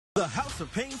The House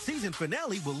of Payne season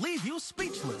finale will leave you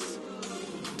speechless,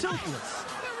 toothless,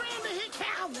 Miranda hit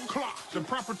Calvin. Clock. The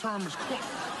proper term is clock.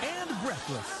 and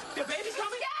breathless. The baby's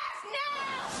coming out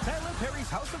now. Tyler Perry's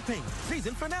House of Payne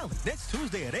season finale next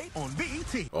Tuesday at 8 on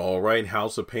BET. All right,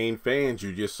 House of Payne fans,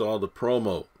 you just saw the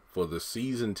promo for the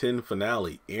season 10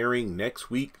 finale airing next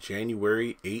week,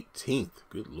 January 18th.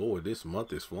 Good Lord, this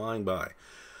month is flying by.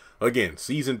 Again,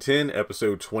 season 10,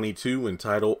 episode 22,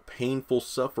 entitled Painful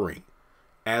Suffering.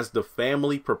 As the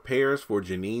family prepares for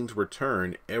Janine's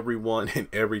return, everyone and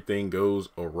everything goes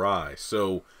awry.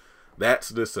 So that's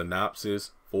the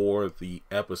synopsis for the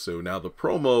episode. Now, the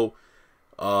promo,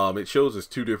 it shows us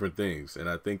two different things. And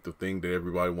I think the thing that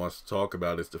everybody wants to talk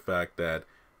about is the fact that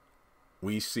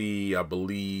we see, I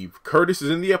believe, Curtis is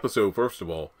in the episode, first of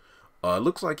all. It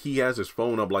looks like he has his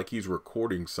phone up like he's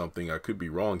recording something. I could be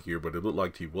wrong here, but it looked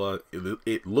like he was.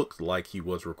 It looked like he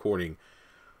was recording.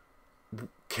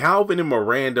 Calvin and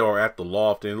Miranda are at the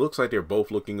loft, and it looks like they're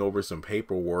both looking over some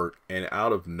paperwork, and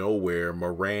out of nowhere,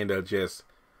 Miranda just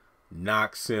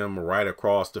knocks him right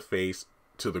across the face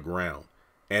to the ground.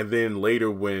 And then later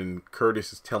when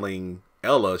Curtis is telling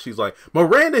Ella, she's like,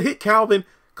 Miranda hit Calvin.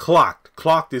 Clocked.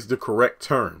 Clocked is the correct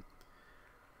term.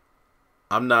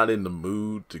 I'm not in the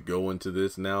mood to go into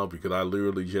this now because I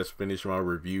literally just finished my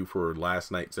review for last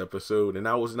night's episode and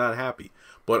I was not happy.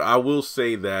 But I will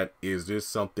say that, is this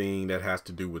something that has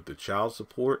to do with the child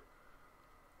support?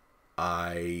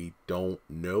 I don't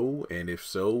know. And if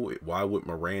so, why would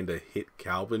Miranda hit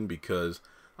Calvin? Because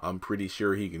I'm pretty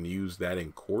sure he can use that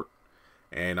in court.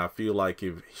 And I feel like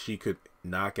if she could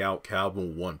knock out Calvin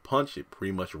with one punch, it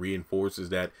pretty much reinforces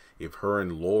that if her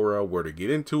and Laura were to get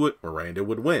into it, Miranda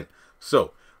would win.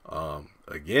 So,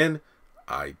 again,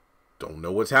 I don't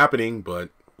know what's happening,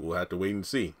 but we'll have to wait and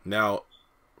see. Now,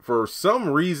 for some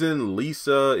reason,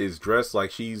 Lisa is dressed like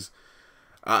she's...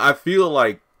 I feel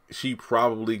like she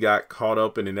probably got caught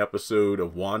up in an episode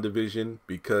of WandaVision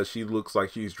because she looks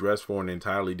like she's dressed for an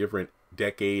entirely different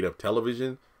decade of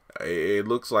television. It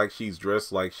looks like she's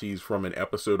dressed like she's from an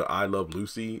episode of I Love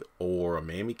Lucy or a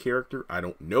Mammy character. I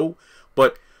don't know.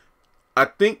 But I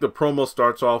think the promo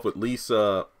starts off with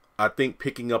Lisa, I think,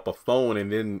 picking up a phone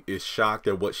and then is shocked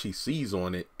at what she sees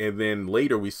on it. And then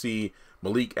later we see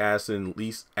Malik asking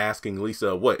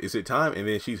Lisa, what, is it time? And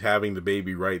then she's having the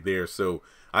baby right there. So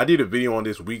I did a video on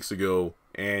this weeks ago.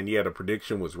 And yeah, the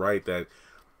prediction was right that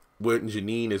when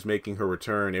Janine is making her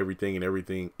return,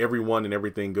 everyone and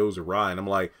everything goes awry. And I'm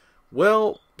like,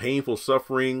 well, painful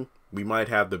suffering. We might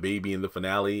have the baby in the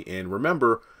finale. And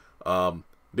remember,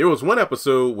 there was one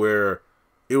episode where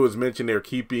it was mentioned they're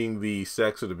keeping the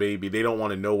sex of the baby. They don't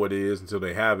want to know what it is until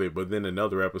they have it. But then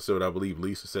another episode, I believe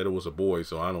Lisa said it was a boy.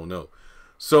 So I don't know.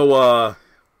 So,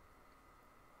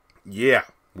 yeah,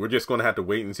 we're just going to have to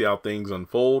wait and see how things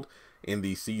unfold in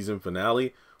the season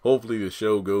finale. Hopefully the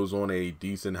show goes on a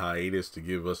decent hiatus to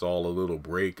give us all a little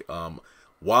break.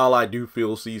 While I do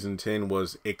feel season 10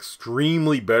 was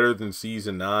extremely better than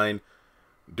season 9,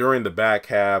 during the back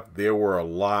half, there were a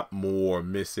lot more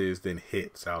misses than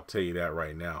hits. I'll tell you that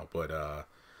right now. But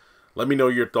let me know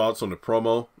your thoughts on the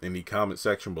promo in the comment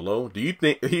section below. Do you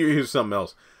think, here's something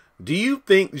else. Do you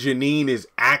think Janine is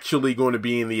actually going to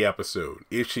be in the episode?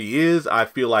 If she is, I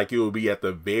feel like it will be at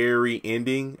the very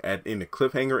ending, in the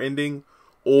cliffhanger ending.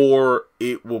 Or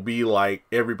it will be like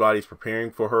everybody's preparing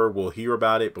for her. We'll hear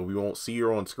about it, but we won't see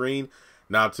her on screen.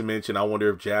 Not to mention, I wonder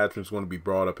if Jasmine's going to be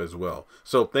brought up as well.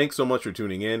 So thanks so much for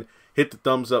tuning in. Hit the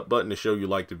thumbs up button to show you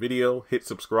like the video. Hit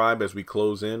subscribe as we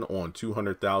close in on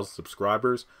 200,000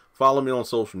 subscribers. Follow me on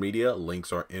social media.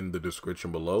 Links are in the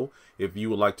description below. If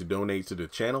you would like to donate to the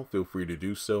channel, feel free to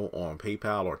do so on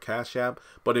PayPal or Cash App.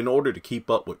 But in order to keep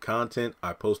up with content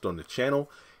I post on the channel,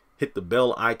 hit the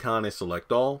bell icon and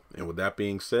select all. And with that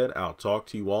being said, I'll talk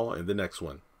to you all in the next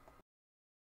one.